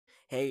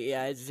Hey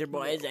guys, it's your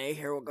boy Zay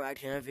here. Welcome back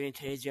to another video.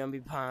 Today's gonna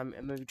be I'm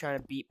gonna be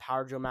trying to beat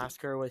Power Drill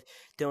Massacre with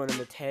Dylan and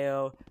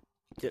Mateo.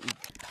 Get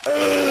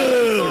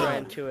right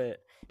into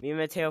it. Me and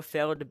Mateo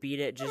failed to beat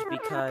it just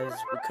because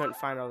we couldn't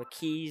find all the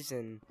keys,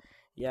 and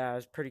yeah, it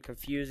was pretty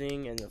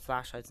confusing, and the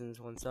flashlights in this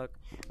one suck.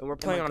 And we're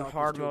playing on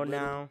hard mode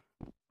now.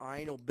 I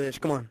ain't no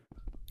bitch. Come on.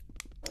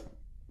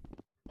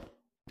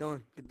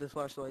 Dylan, get this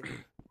flashlight.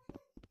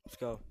 Let's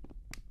go.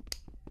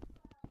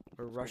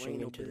 We're rushing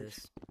into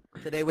this.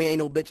 Today we ain't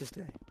no bitches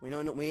today. We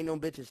ain't no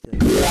bitches today.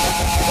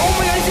 Oh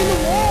my god, he's in the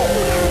wall!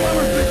 Never mind,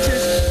 we're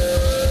bitches!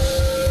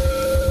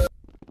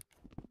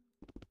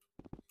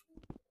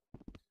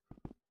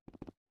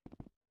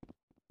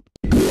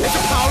 It's a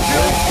power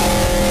drill!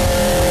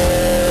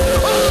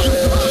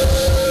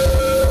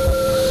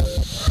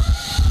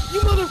 You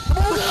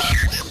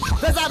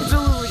motherfucker! That's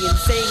absolutely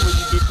insane what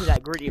you did to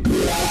that gritty.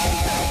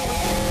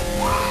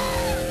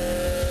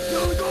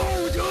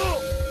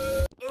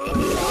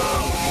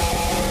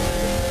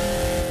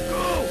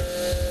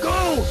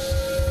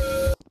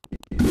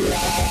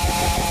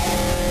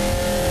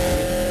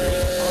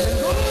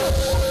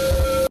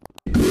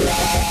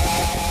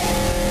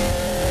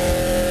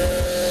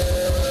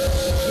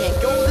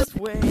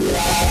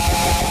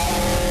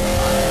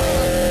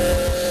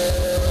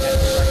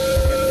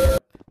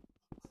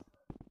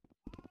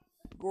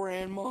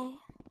 Grandma.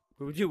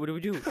 What do we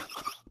do?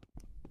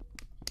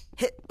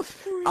 Hit.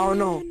 I don't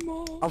know.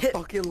 I'm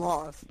fucking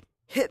lost.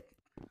 Hit.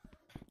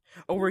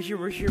 Oh, we're here.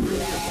 We're good.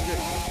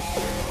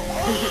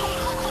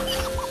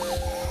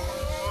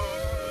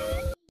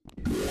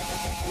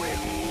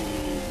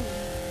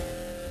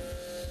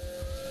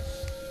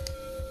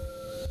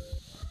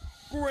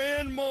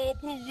 Grandma,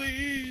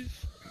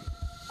 please.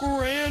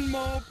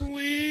 Grandma,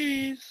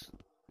 please.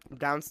 I'm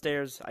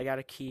downstairs. I got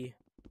a key.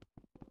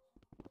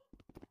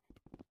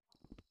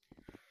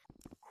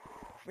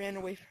 Ran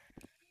away.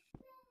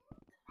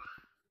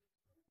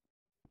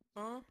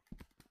 Huh?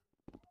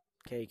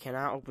 Okay,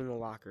 cannot open the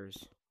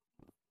lockers.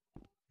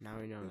 Now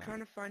we know I'm that. trying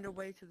to find a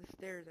way to the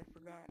stairs. I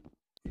forgot.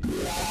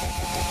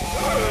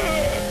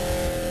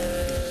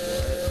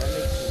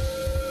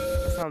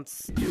 That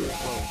sounds too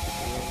close.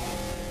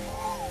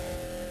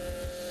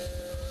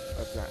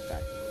 That's not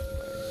that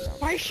close.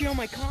 Why is she on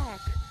my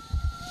cock?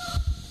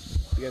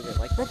 You guys are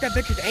like Broke that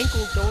bitch's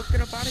ankles, though. Let's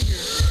get up out of here. I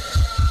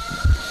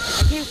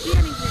can't see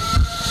anything.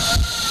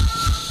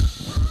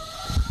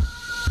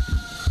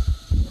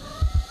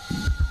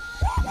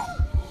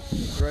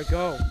 where I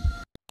go?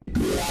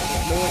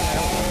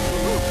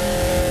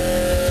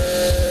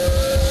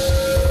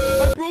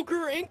 I broke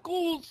her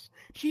ankles.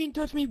 She ain't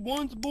touched me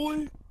once,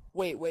 boy.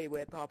 Wait.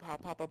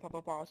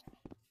 Pause.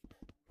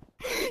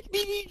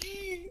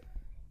 BBG.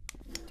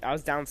 I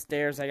was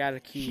downstairs. I got a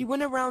key. She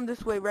went around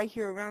this way, right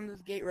here, around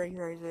this gate right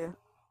here, Isaiah.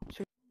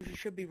 So she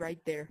should be right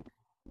there.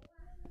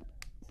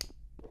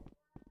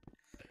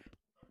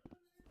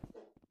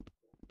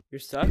 You're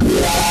stuck? I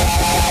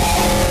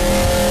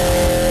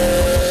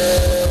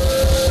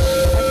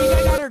think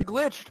I got her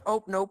glitched.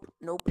 Oh, nope.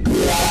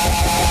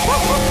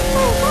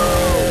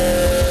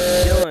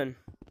 Dylan.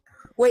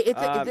 Wait, is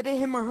it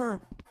him or her?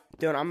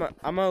 Dylan,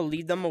 I'm gonna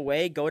lead them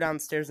away. Go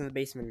downstairs in the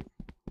basement.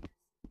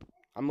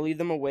 I'm gonna lead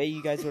them away.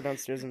 You guys go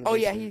downstairs in the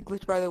basement. Oh yeah, he's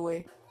glitched by the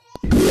way.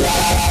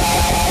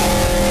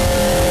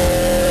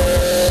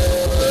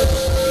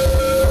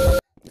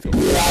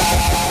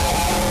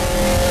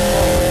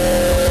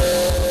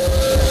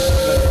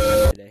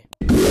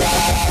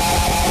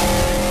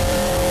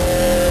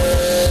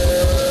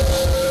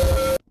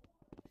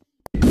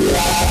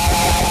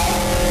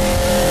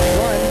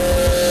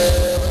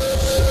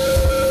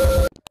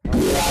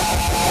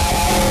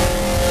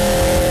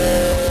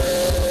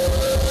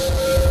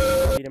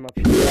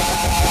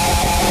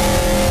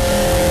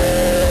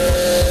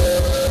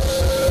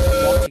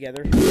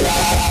 Together. Wait,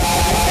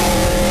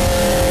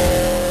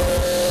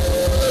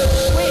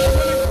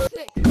 another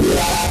 6.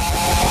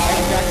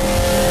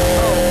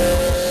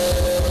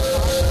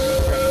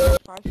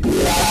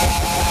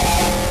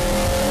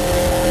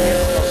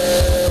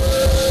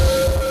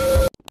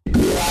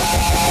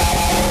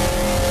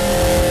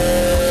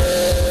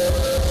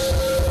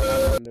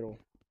 Middle.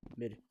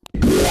 Mid.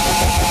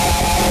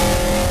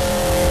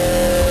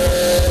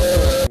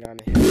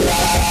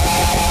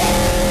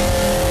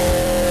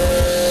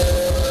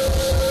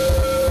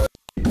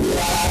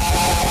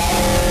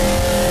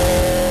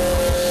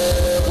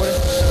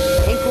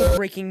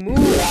 Breaking move.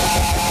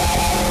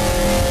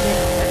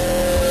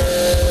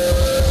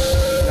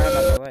 Not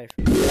about my life.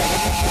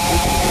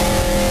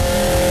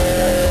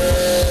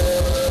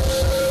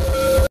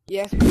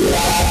 Yes.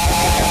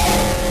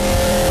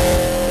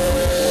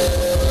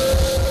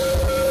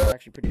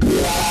 Actually pretty good.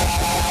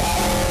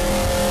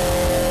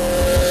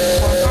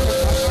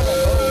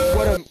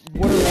 What a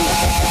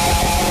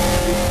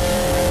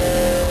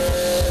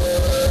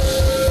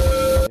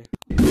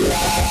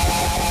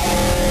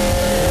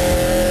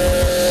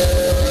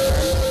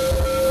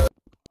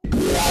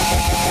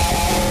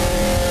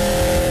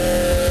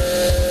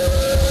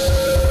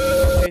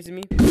chasing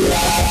me.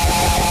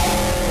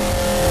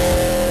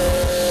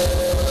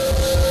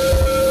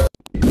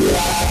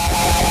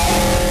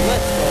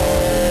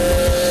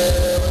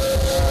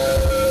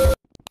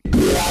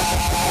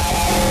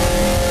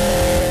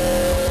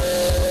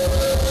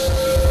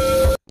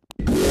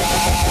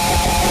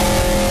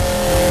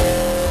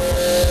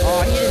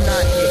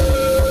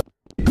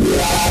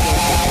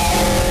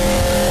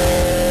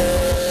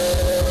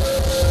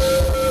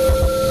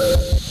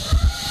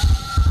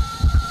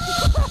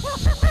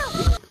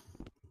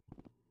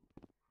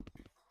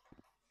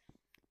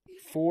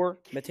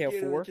 4? Mateo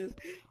You know, 4? just,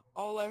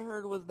 all I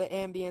heard was the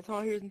ambience. All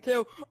I hear is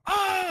Mateo.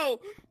 Oh!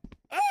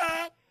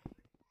 Ah!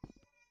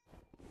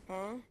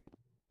 Huh?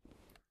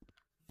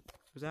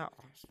 Was that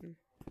Austin?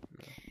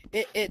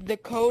 The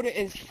code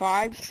is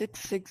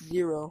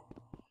 5660.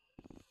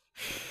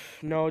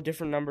 No,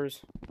 different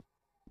numbers.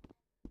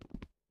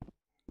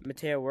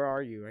 Mateo, where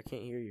are you? I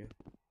can't hear you.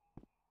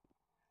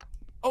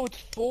 Oh, it's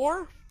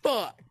 4?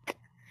 Fuck.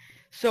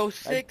 So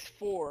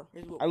 6-4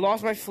 is what I we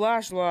lost need. my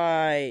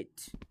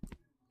flashlight.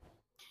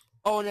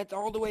 Oh, and it's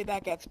all the way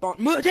back at spawn.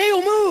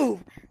 Mateo,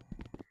 move!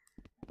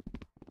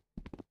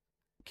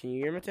 Can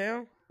you hear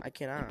Mateo? I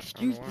cannot.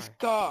 Excuse I don't know this why.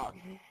 dog.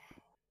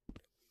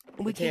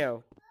 We can't.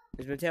 Mateo,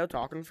 is Mateo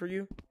talking for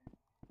you?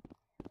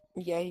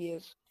 Yeah, he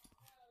is.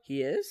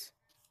 He is?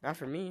 Not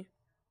for me.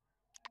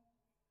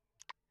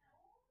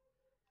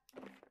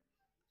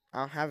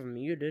 I'll have him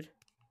muted.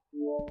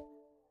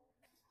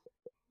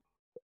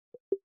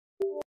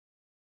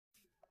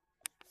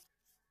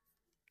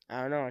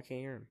 I don't know. I can't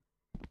hear him.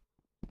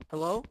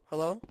 Hello?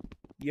 Hello?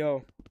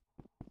 Yo.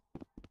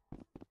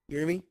 You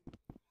hear me?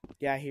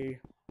 Yeah, I hear you.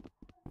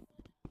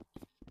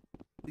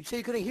 You said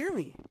you couldn't hear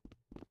me.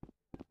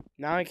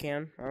 Now I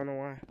can. I don't know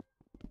why.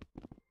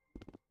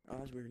 Oh,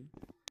 that's weird.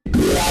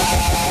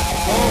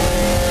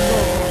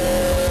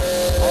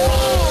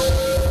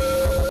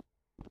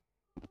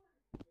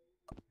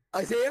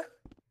 Isaiah?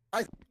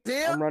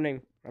 Isaiah? I'm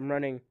running.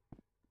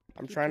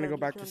 I'm trying to go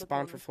back to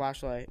spawn for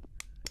flashlight.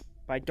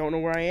 But I don't know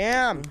where I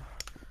am.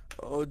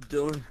 Oh,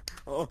 Dylan.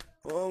 Oh,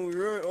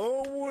 right.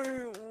 Oh,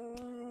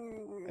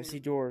 wait. I see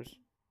doors.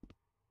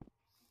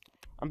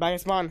 I'm back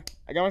at spawn.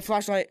 I got my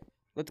flashlight.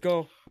 Let's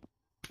go.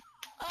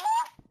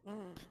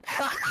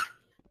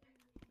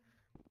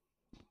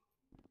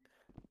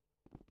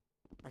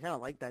 I kind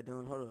of like that,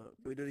 Dylan. Hold up.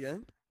 Can we do it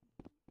again?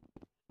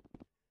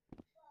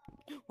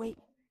 Wait.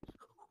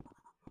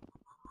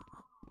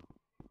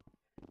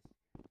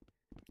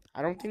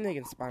 I don't think they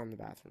can spawn in the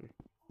bathroom.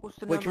 What's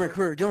the number? Wait,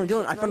 come here.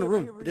 Dylan. I found a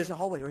room. Right There's a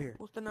hallway right here.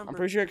 What's the number? I'm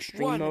pretty sure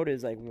extreme mode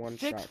is like one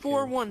shot.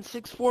 641,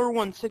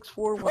 641,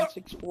 641,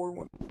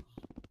 641.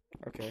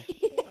 Okay.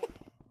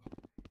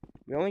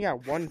 We only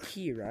got one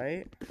key,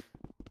 right?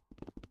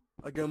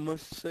 I got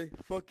much to say.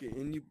 Fuck it,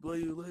 and you play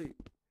you late.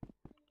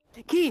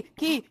 Two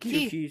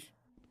keys.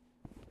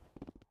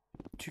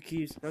 2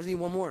 keys. There's even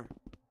one more.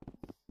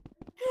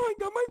 I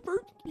got my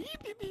first key,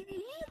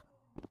 baby.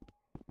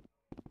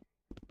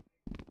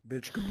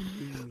 Bitch, go me.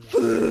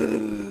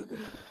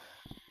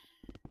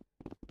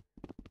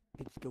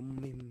 Bitch, go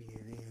me.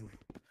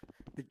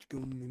 Bitch, go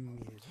me.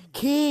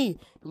 Key!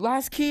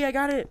 Last key, I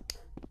got it!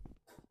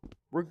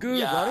 We're good,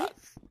 Yeah. right?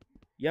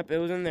 Yep, it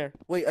was in there.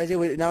 Wait, Isaiah,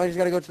 wait. Now I just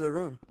gotta go to the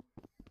room.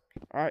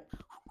 Alright.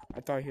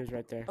 I thought he was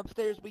right there.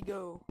 Upstairs we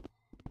go.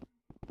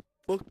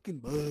 Fucking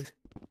buzz.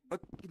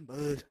 Fucking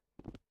buzz.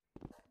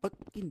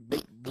 Fucking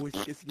big boys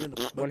kissing in the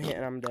butt. One hit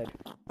and I'm dead.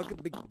 Fucking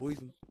big boys.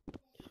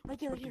 Right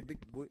there, right here.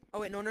 Big boy.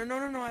 Oh wait, no. I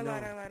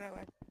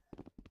lied.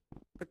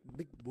 Fucking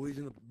big boys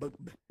in the butt.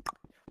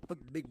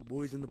 Fucking big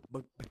boys in the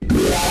butt.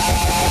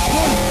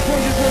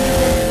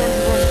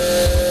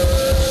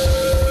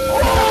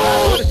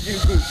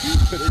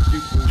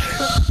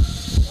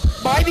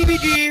 Bye,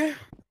 BBG.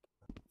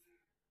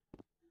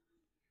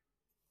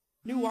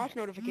 New watch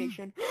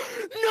notification.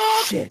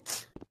 No!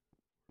 Shit!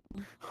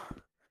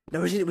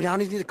 No, we now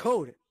need the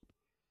code.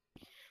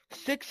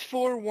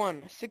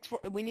 641.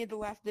 We need the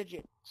last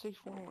digit.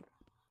 641.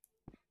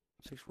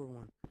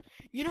 641.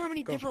 You know how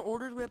many different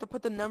orders we have to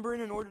put the number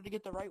in order to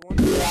get the right one?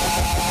 Oh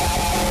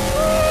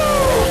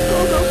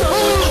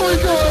my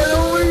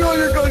god,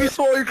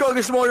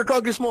 you're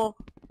cooking small.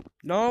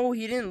 No,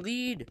 he didn't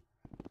lead.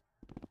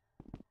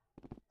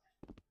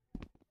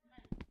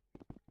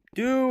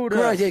 Dude. Come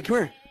here, Isaiah, come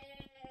here.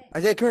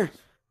 Isaiah, come here.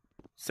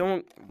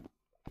 Someone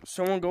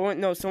go in.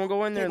 No, someone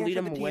go in there and Take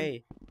lead one him for the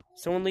away.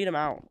 Someone lead him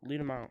out.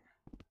 Lead him out.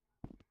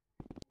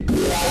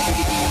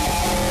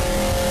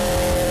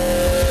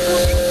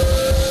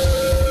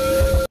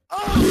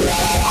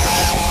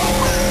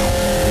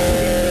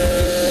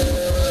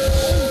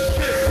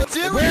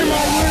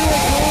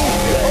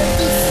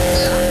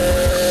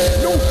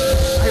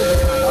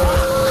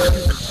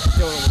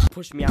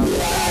 Push me out.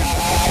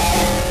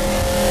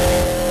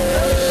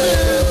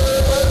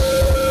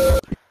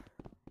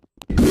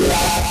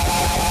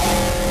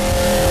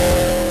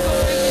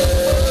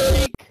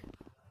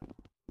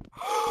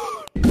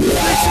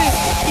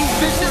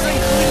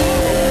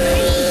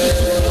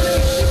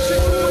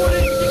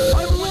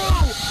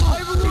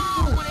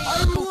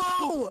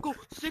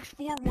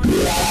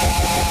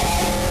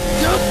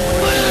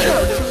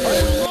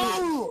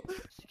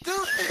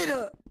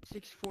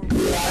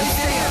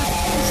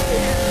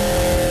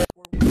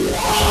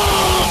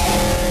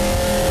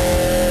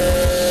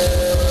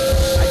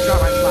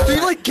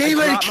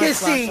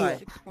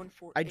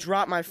 I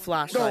dropped my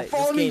flashlight.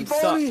 No, This game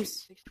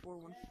sucks.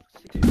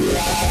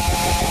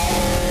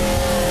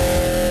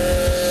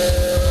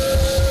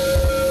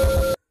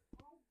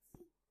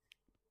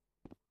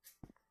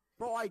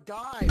 Bro, I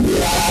died.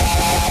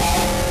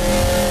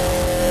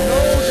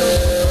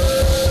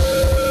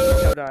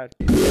 No, died.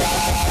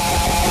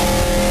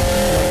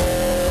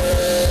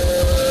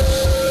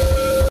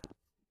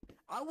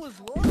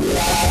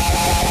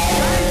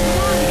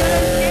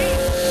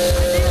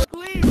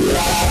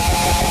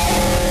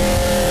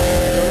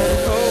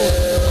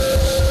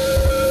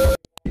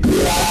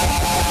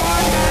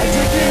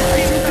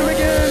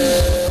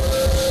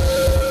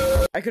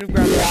 I could have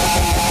grabbed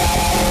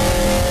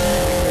that.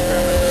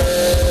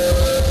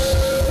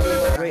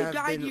 Wait, have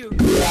Guide been- you.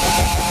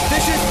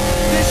 Fishes!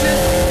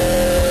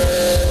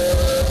 Fishes!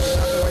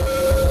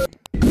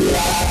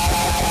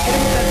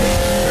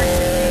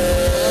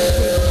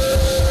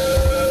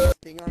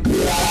 Thing on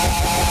Wait,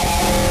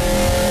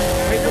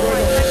 I know wait, I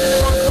wait. typed in the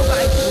wrong code, but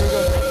I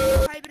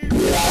can't type it in.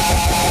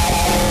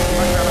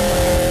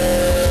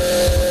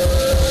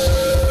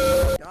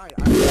 died.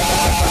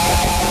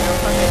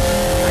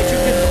 I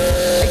took him.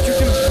 I took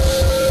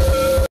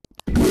him.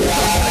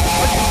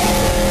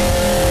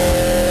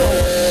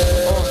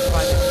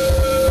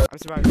 Oh, I'm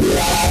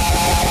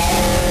surviving.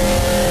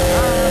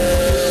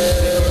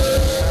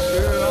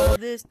 After all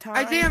this time.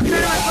 Isaiah, I'm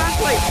trying to my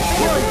flashlight.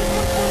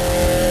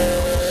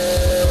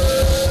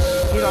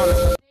 He's on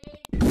us.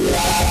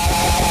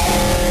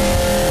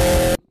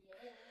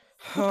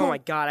 Oh my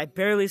god, I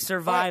barely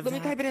survived. Let me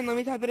type it in. Let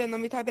me type it in. Let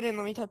me type it in.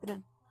 Let me type it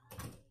in.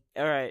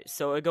 Alright,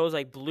 so it goes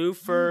like blue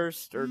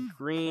first or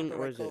green,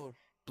 or is it?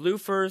 Blue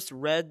first,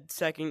 red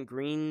second,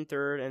 green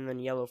third, and then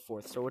yellow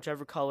fourth. So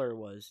whichever color it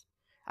was.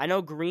 I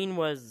know green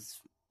was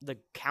the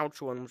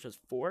couch one, which was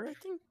 4, I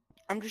think?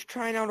 I'm just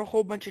trying out a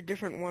whole bunch of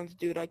different ones,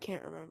 dude. I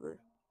can't remember.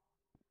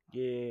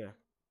 Yeah.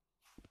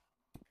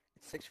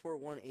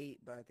 6418,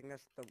 but I think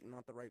that's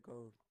not the right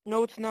code.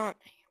 No, it's not.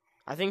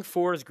 I think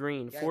 4 is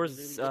green. Yeah, 4 you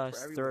is literally look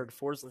for everywhere. third.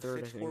 4 is It was third,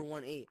 I think.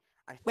 6418.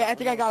 Wait, I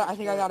think I got it. I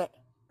think I got it.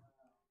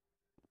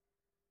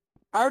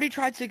 I already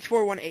tried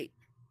 6418.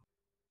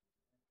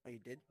 Oh, you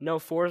did? No,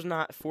 4 is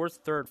not. 4 is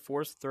third.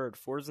 4 is third.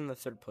 4 is in the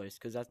third place,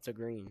 because that's the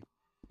green.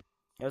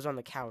 It was on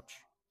the couch.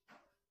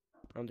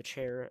 On the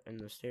chair and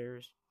the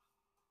stairs.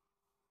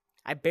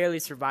 I barely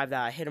survived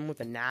that. I hit him with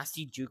a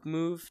nasty juke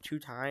move 2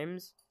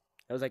 times.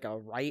 It was like a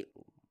right,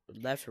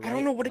 left, right. I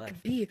don't know what left. it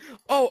could be.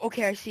 Oh,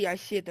 okay, I see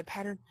it, the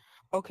pattern.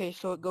 Okay,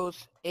 so it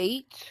goes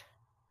 8.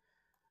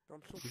 Bro,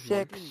 I'm so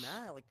 6. fucking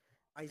mad. Like,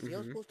 Isaiah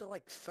was supposed to,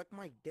 like, suck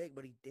my dick,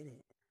 but he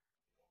didn't.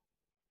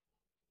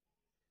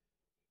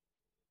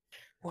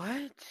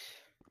 What?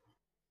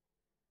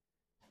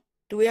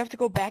 Do we have to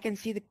go back and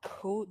see the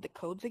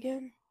codes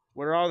again?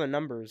 What are all the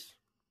numbers?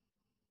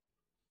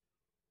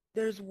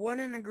 There's one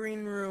in the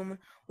green room,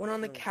 one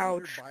on the No,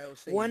 couch, your bio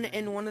say one nine.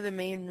 in one of the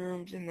main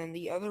rooms, and then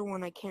the other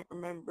one I can't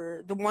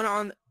remember. The one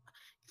on...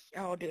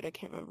 Oh, dude, I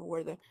can't remember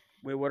where the...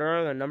 Wait, what are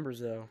all the numbers,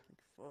 though?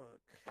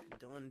 Fuck.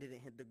 Dylan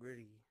didn't hit the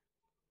gritty.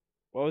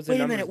 What was the Wait a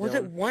numbers, minute, was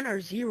Dylan? it 1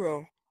 or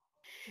 0?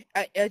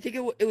 I think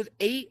it was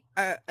 8.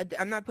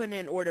 I'm not putting it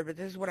in order, but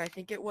this is what I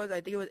think it was.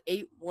 I think it was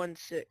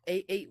 816,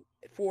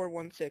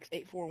 8416,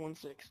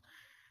 8416.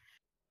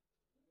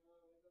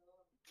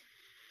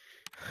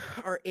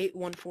 Or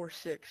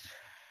 8146.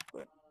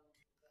 But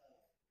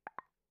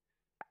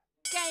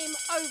Game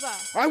over.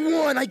 I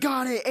won! I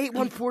got it!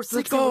 8146!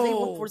 Let's It was go.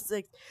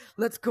 8146!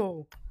 Let's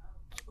go!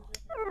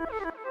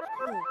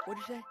 oh,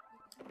 what'd you say?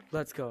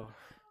 Let's go.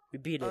 We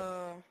beat it.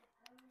 I'll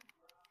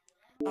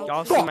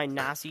Y'all try- see my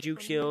nasty juke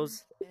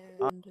shields?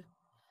 And-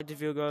 If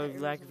you go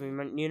like, if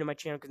you're new to my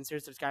channel, consider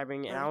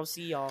subscribing, and I'll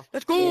see y'all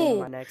Let's in go!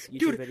 my next YouTube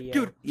Dude, video.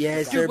 dude,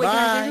 Yes, Dude, sir. wait, can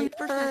I say Bye. something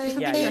first? Can I say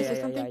something? Yeah, Can yeah, I say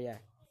yeah, something? yeah.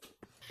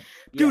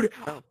 Dude,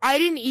 Oh. I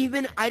didn't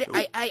even,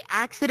 I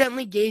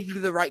accidentally gave you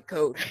the right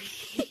code.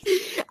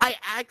 I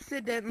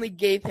accidentally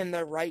gave him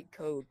the right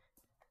code.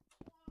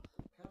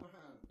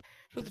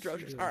 Who's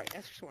atrocious? Alright,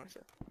 that's just what I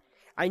said.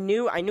 I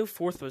knew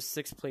 4th was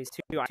 6th place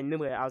too. I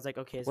knew it. I was like,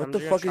 okay, so What I'm the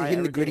just fuck gonna is try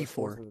getting the everything gritty with 4th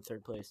for? in the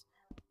 3rd place.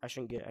 I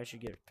should get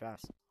it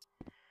fast.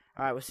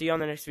 Alright, we'll see you on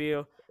the next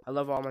video. I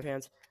love all my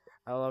fans.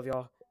 I love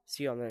y'all.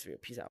 See you on the next video.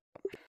 Peace out.